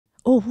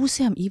Oh, who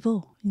say I'm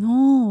evil?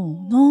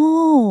 No,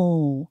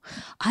 no.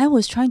 I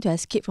was trying to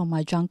escape from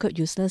my drunkard,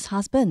 useless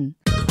husband.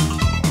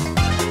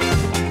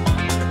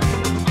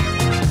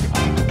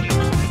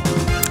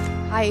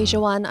 Hi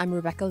AsiaOne, I'm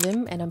Rebecca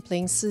Lim and I'm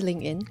playing Si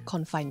Ling in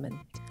Confinement.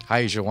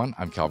 Hi, AsiaOne.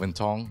 I'm Kelvin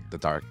Tong, the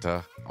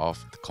director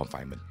of The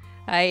Confinement.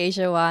 Hi,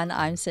 AsiaOne.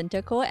 I'm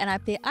Cynthia Koh and I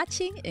play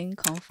Ching in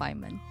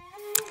Confinement.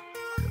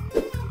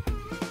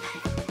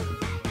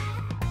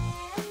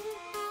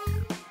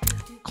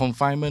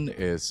 Confinement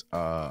is,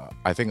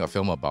 I think, a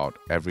film about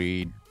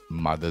every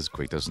mother's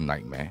greatest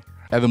nightmare.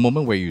 At the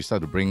moment where you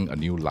start to bring a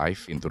new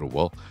life into the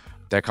world,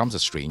 there comes a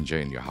stranger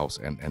in your house,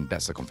 and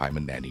that's a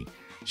confinement nanny.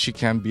 She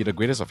can be the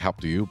greatest of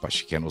help to you, but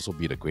she can also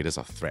be the greatest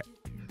of threat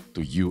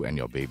to you and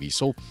your baby.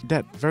 So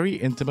that very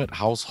intimate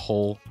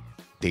household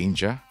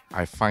danger,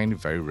 I find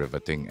very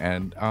riveting.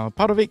 And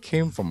part of it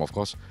came from, of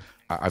course,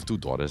 I have two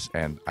daughters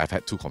and I've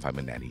had two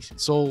confinement nannies.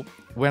 So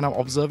when I'm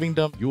observing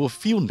them, you will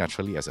feel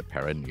naturally as a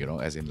parent,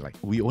 as in like,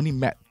 we only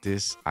met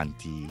this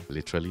auntie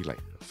literally like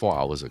 4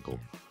 hours ago.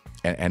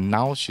 And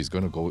now she's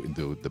going to go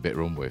into the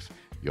bedroom with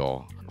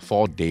your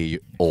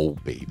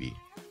 4-day-old baby.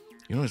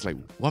 It's like,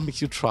 what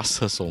makes you trust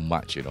her so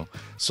much,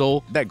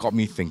 So that got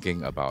me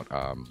thinking about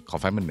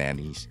confinement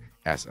nannies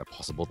as a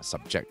possible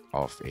subject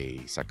of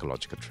a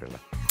psychological thriller.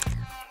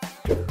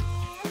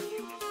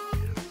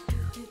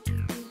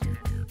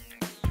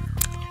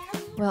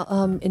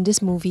 Well, in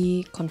this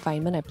movie,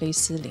 Confinement, I play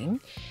Si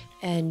Ling,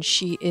 and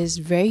she is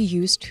very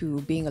used to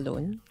being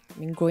alone. I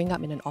mean, growing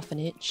up in an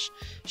orphanage,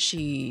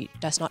 she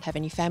does not have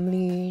any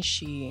family,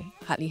 she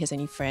hardly has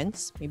any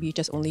friends, maybe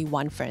just only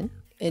one friend.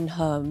 In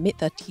her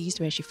mid-30s,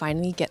 when she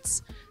finally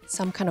gets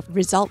some kind of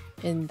result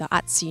in the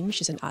art scene,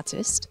 she's an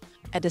artist.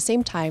 At the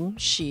same time,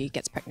 she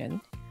gets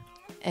pregnant.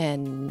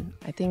 And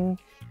I think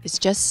it's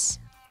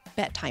just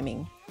bad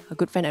timing. A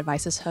good friend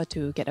advises her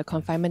to get a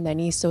confinement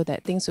nanny so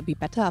that things will be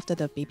better after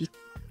the baby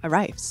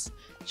arrives.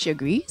 She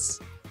agrees,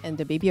 and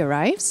the baby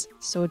arrives,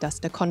 so does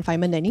the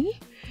confinement nanny.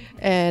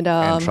 And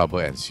trouble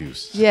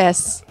ensues.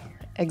 Yes,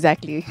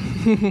 exactly.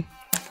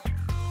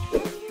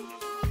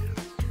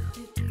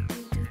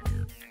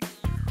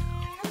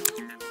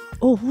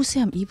 Oh, who say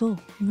I'm evil?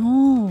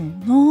 No,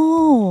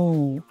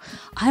 no.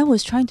 I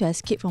was trying to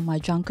escape from my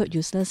drunkard,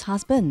 useless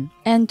husband.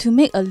 And to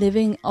make a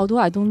living, although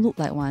I don't look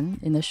like one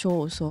in the show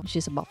also,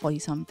 she's about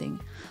 40-something.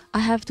 I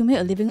have to make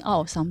a living out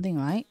of something,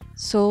 right?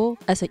 So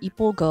as an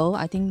Ipoh girl,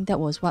 I think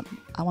that was what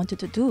I wanted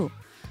to do.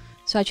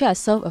 So actually I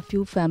served a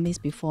few families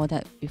before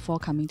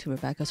coming to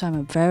Rebecca. So I'm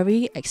a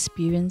very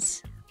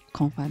experienced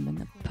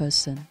confinement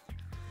person.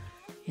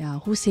 Yeah,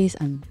 who says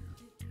I'm...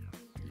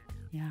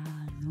 Yeah,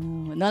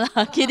 no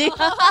lah, kidding.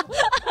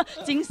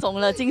 惊悚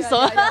了, 惊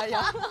悚.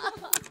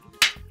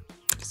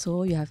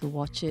 So you have to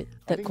watch it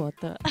third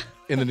quarter.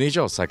 In the nature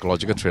of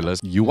psychological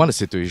thrillers, you want a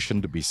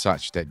situation to be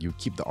such that you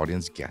keep the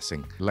audience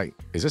guessing. Like,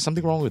 is there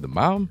something wrong with the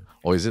mom?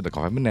 Or is it the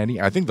confinement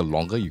nanny? I think the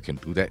longer you can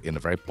do that in a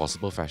very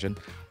plausible fashion,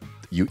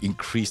 you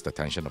increase the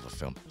tension of a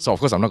film. So of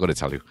course I'm not going to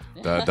tell you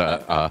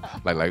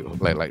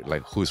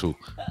like who's who.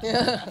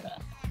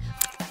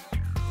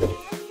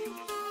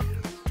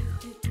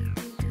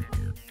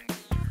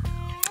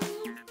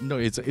 No,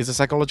 it's a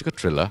psychological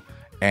thriller,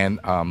 and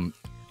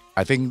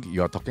I think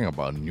you're talking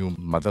about a new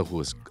mother who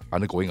is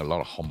undergoing a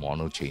lot of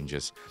hormonal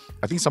changes.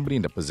 I think somebody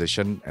in the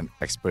position and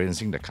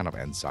experiencing the kind of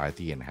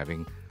anxiety and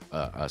having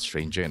a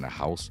stranger in a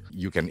house,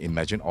 you can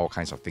imagine all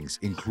kinds of things,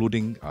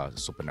 including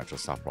supernatural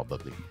stuff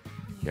probably.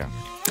 Yeah.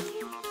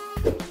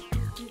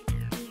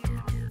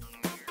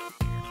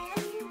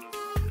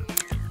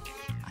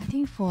 I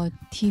think for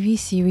TV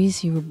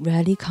series, you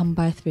rarely come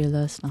by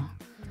thrillers now.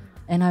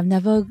 And I've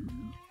never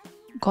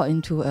got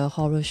into a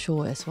horror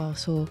show as well.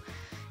 So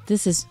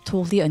this is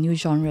totally a new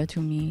genre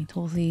to me,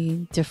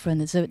 totally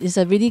different. It's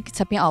a really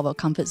stepping out of a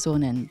comfort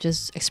zone and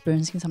just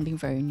experiencing something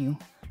very new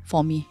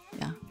for me.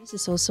 Yeah. This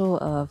is also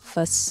a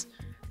first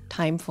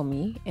time for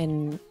me,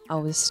 and I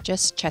was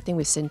just chatting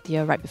with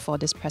Cynthia right before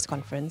this press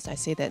conference. I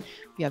say that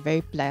we are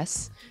very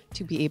blessed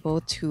to be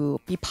able to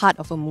be part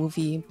of a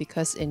movie,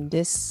 because in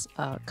this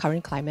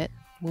current climate,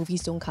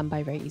 movies don't come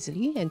by very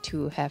easily, and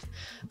to have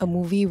a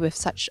movie with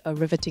such a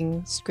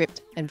riveting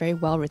script and very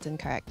well written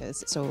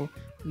characters. So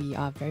we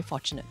are very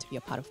fortunate to be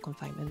a part of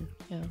Confinement.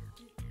 Yeah.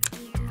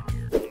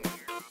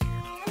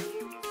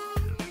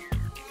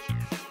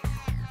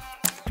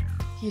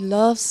 He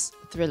loves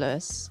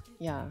thrillers.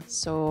 Yeah.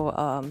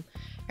 So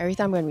every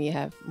time when we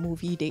have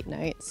movie date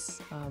nights,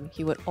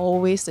 he would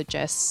always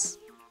suggest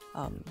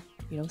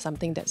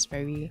something that's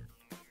very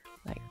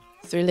like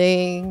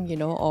thrilling,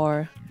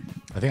 or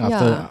I think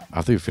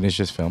after you finish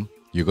this film,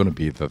 you're going to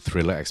be the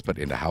thriller expert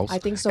in the house. I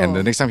think so. And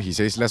the next time he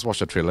says, let's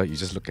watch a thriller, you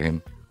just look at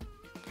him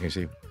and you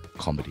say,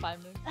 comedy.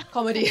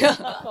 Comedy.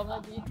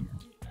 Comedy.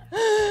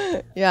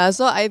 Yeah,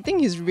 so I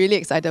think he's really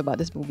excited about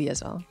this movie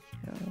as well.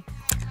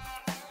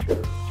 Yeah.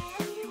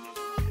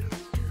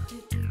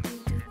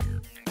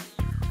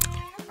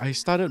 I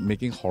started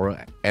making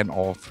horror and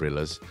all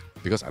thrillers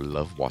because I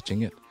love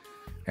watching it.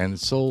 And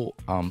so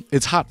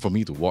it's hard for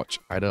me to watch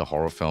either a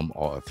horror film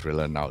or a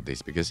thriller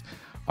nowadays because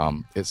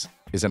it's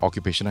is an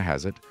occupational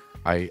hazard.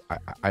 I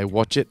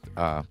watch it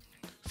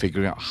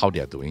figuring out how they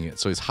are doing it.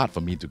 So it's hard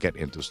for me to get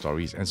into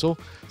stories. And so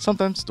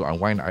sometimes to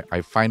unwind,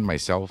 I find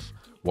myself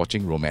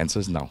watching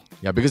romances now.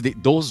 Yeah, because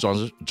those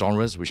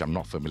genres which I'm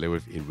not familiar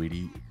with, it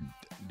really,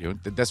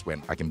 that's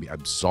when I can be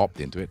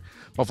absorbed into it.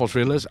 But for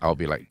thrillers, I'll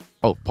be like,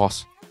 oh,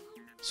 pause,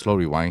 slow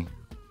rewind.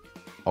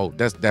 Oh,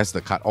 that's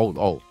the cut.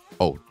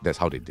 Oh, that's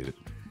how they did it.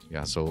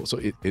 Yeah, so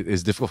it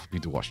is difficult for me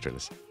to watch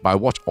thrillers, but I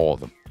watch all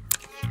of them.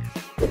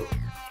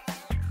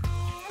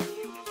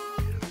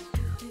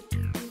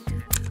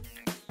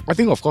 I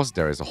think, of course,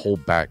 there is a whole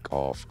bag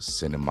of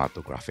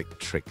cinematographic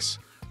tricks,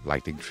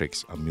 lighting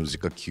tricks,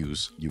 musical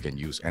cues you can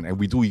use. And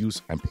we do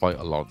employ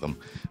a lot of them.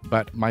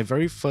 But my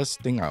very first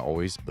thing I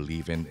always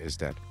believe in is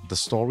that the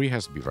story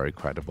has to be very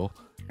credible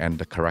and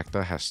the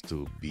character has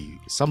to be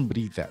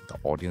somebody that the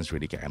audience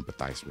really can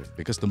empathize with.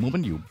 Because the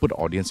moment you put the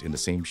audience in the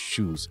same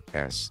shoes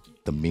as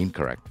the main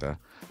character,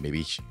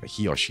 maybe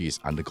he or she is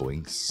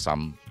undergoing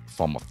some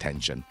form of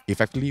tension.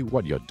 Effectively,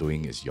 what you're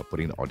doing is you're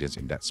putting the audience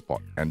in that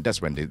spot. And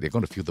that's when they're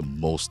going to feel the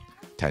most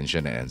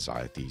tension and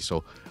anxiety.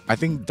 So I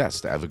think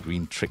that's the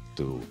evergreen trick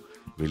to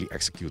really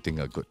executing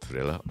a good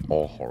thriller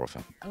or horror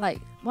film. Like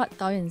what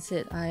Daoyan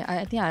said,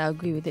 I think I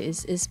agree with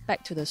it. It's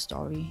back to the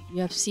story.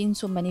 You have seen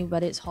so many,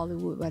 whether it's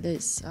Hollywood, whether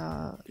it's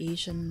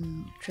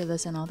Asian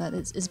thrillers and all that,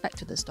 it's back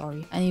to the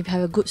story. And if you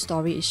have a good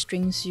story, it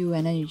strings you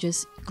and then it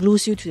just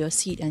glues you to your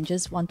seat and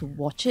just want to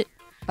watch it.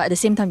 But at the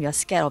same time, you're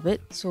scared of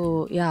it.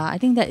 So yeah, I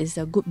think that is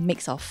a good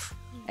mix of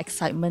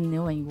excitement,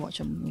 when you watch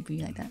a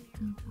movie like that.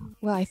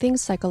 Well, I think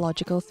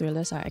psychological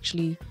thrillers are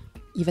actually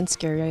even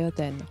scarier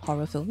than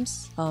horror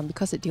films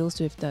because it deals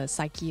with the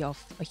psyche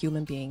of a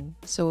human being.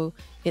 So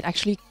it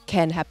actually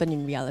can happen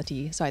in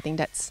reality. So I think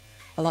that's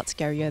a lot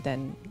scarier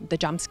than the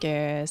jump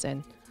scares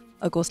and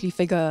a ghostly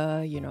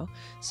figure,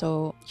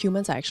 So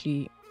humans are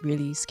actually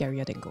really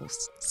scarier than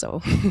ghosts.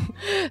 So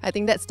I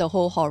think that's the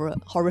whole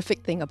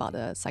horrific thing about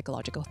a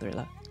psychological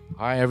thriller.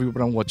 Hi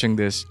everyone watching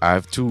this. I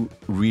have two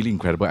really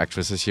incredible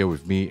actresses here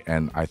with me,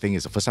 and I think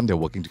it's the first time they're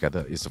working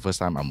together. It's the first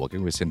time I'm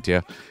working with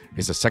Cynthia.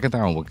 It's the second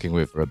time I'm working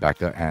with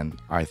Rebecca, and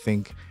I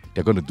think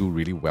they're going to do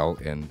really well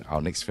in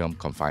our next film,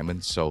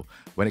 Confinement. So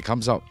when it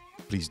comes out,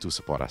 please do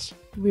support us.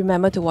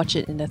 Remember to watch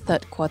it in the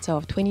third quarter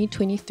of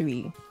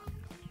 2023.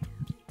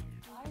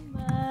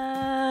 Bye,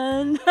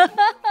 man.